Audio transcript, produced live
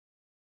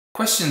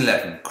Question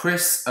 11.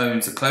 Chris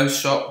owns a clothes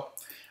shop,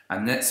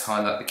 and let's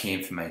highlight the key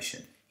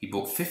information. He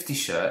bought 50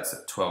 shirts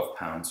at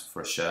 £12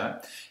 for a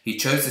shirt. He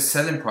chose the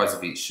selling price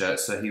of each shirt,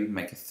 so he would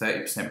make a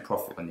 30%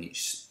 profit on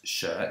each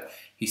shirt.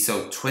 He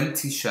sold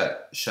 20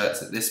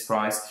 shirts at this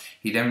price.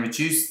 He then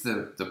reduced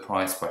the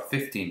price by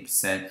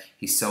 15%.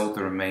 He sold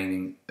the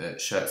remaining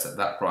shirts at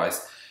that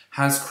price.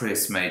 Has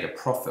Chris made a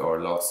profit or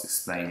a loss?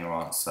 Explain your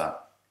answer.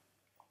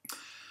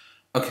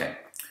 Okay,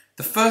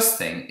 the first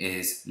thing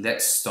is,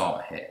 let's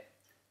start here.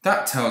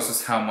 That tells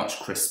us how much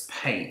Chris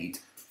paid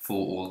for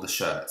all the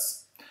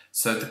shirts.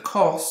 So the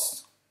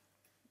cost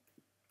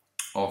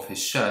of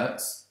his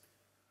shirts,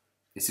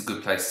 it's a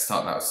good place to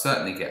start, that will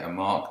certainly get a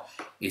mark,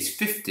 is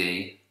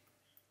 50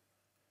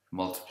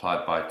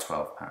 multiplied by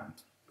 £12.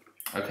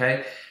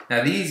 Okay,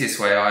 now the easiest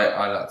way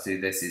I like to do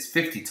this is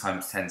 50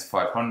 times 10 is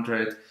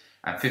 500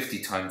 and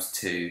 50 times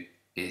 2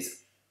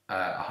 is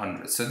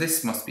 100. So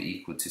this must be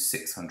equal to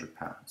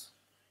 £600.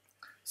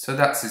 So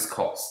that's his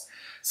cost.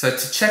 So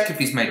to check if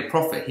he's made a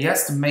profit, he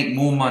has to make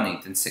more money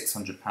than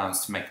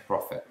 £600 to make a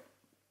profit.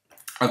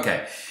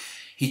 Okay,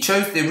 he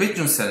chose the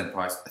original selling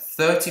price,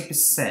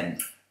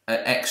 30%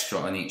 extra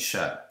on each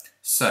shirt.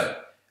 So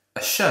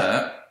a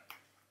shirt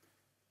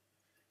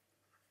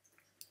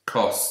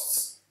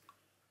costs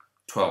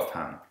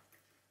 £12,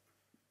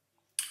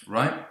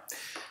 right?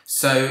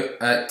 So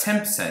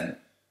 10%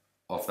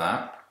 of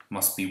that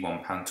must be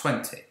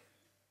 £1.20,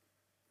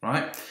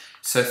 right?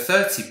 So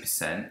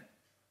 30%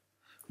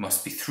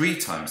 must be 3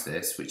 times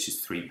this, which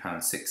is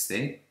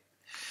 £3.60.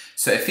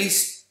 So if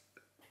he's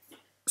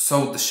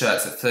sold the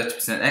shirts at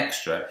 30%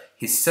 extra,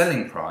 his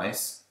selling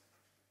price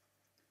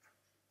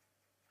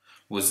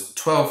was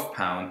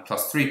 £12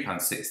 plus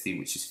 £3.60,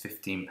 which is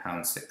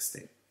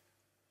 £15.60.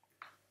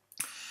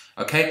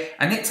 Okay,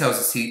 and it tells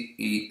us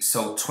he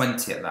sold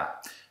 20 at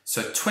that.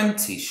 So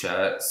 20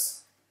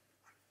 shirts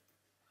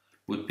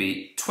would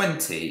be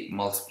 20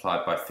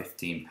 multiplied by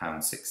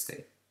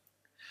 £15.60.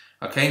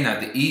 Okay, now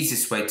the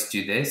easiest way to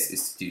do this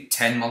is to do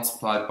 10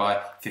 multiplied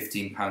by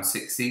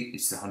 £15.60,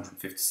 which is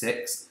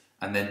 156,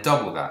 and then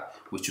double that,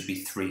 which would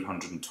be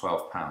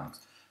 £312.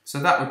 So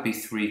that would be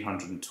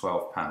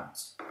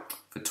 £312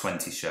 for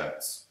 20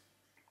 shirts.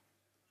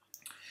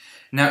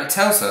 Now it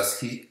tells us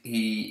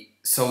he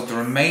sold the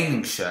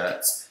remaining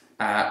shirts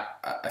at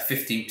a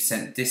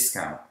 15%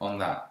 discount on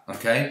that,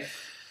 okay?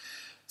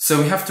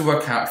 So we have to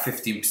work out a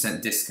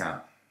 15%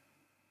 discount.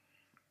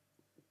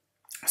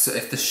 So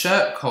if the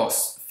shirt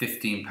costs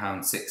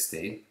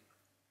 £15.60,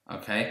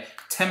 okay,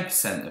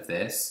 10% of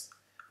this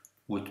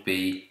would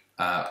be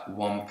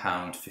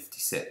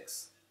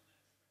 £1.56,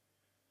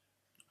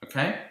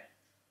 okay?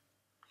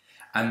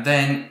 And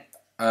then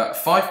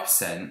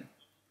 5%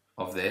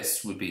 of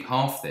this would be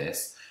half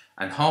this,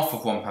 and half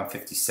of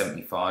 £1.50 is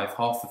 75,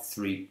 half of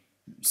 6p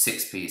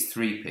is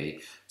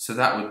 3p, so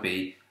that would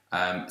be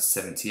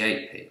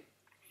 78p.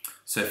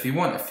 So if you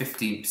want a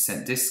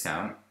 15%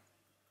 discount,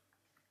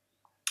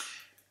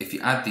 if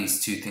you add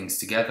these two things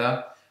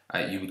together,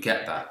 you would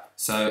get that.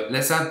 So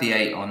let's add the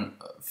 8 on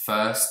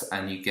first,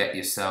 and you get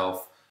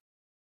yourself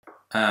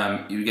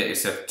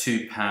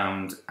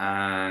 £2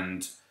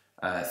 and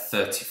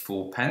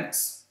 34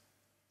 pence.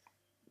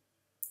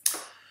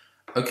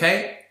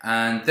 Okay,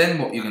 and then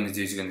what you're going to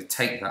do is you're going to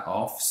take that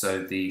off.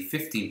 So the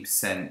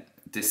 15%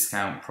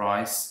 discount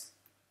price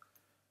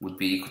would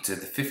be equal to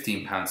the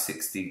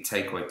 £15.60,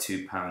 take away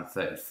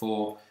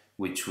 £2.34,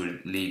 which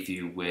would leave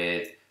you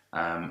with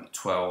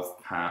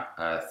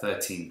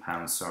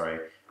 £13, sorry,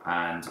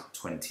 and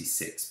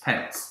 26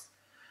 pence.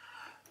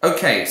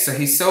 Okay, so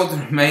he sold the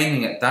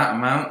remaining at that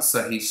amount,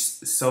 so he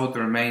sold the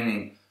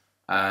remaining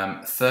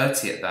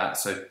 30 at that,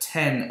 so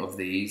 10 of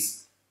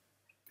these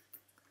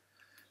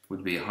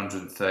would be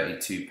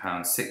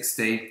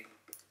 £132.60,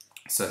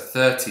 so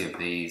 30 of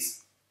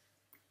these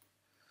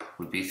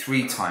would be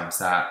 3 times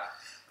that.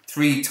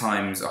 3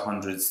 times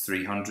 100 is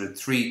 300,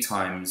 3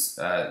 times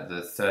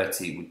the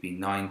 30 would be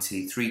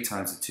 90, 3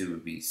 times the 2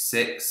 would be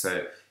 6,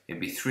 so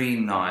it'd be 3,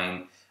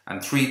 9,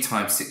 and 3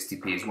 times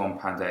 60p is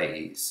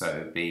 £1.80, so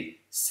it would be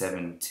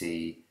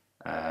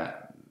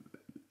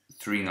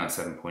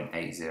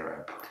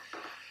 397.80.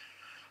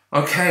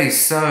 Okay,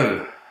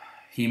 so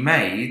he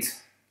made,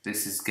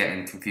 this is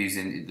getting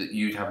confusing, that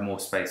you'd have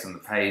more space on the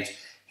page,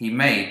 he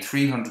made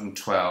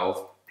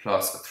 312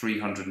 plus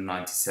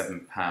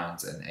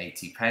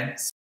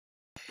 £397.80.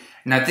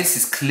 Now this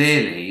is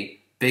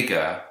clearly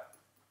bigger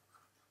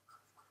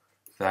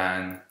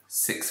than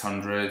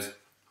 600,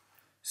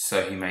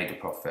 so he made a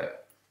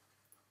profit.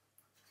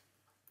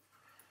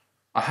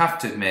 I have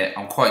to admit,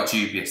 I'm quite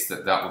dubious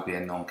that that would be a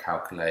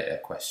non-calculator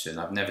question.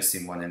 I've never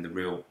seen one in the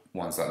real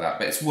ones like that,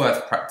 but it's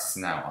worth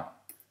practicing out on.